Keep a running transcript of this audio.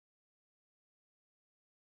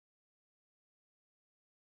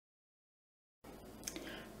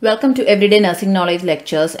Welcome to Everyday Nursing Knowledge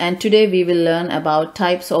Lectures, and today we will learn about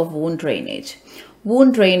types of wound drainage.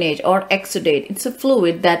 Wound drainage or exudate, it's a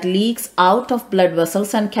fluid that leaks out of blood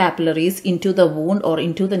vessels and capillaries into the wound or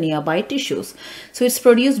into the nearby tissues. So it's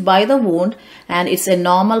produced by the wound and it's a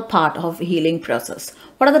normal part of healing process.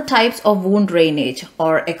 What are the types of wound drainage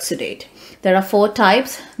or exudate? There are 4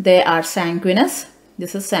 types. They are sanguineous,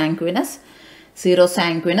 this is sanguineous,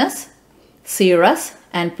 xerosanguineous, serous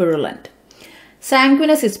and purulent.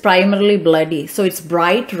 Sanguineous is primarily bloody, so it's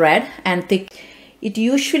bright red and thick. It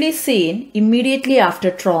usually seen immediately after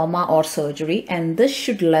trauma or surgery, and this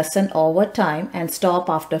should lessen over time and stop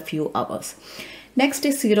after a few hours. Next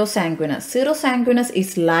is xerosanguineous. Xerosanguineous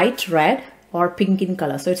is light red or pink in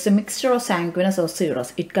color, so it's a mixture of sanguineous or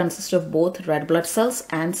serous. It consists of both red blood cells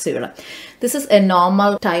and sera. This is a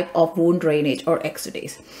normal type of wound drainage or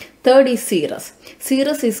exudate. Third is serous.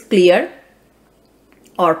 Serous is clear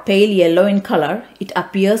or pale yellow in color. It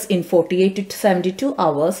appears in 48 to 72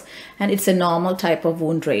 hours and it's a normal type of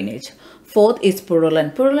wound drainage. Fourth is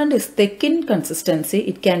purulent. Purulent is thick in consistency.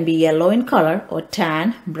 It can be yellow in color or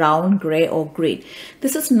tan, brown, gray or green.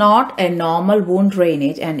 This is not a normal wound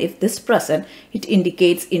drainage, and if this present, it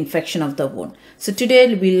indicates infection of the wound. So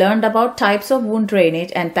today we learned about types of wound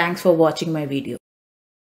drainage, and thanks for watching my video.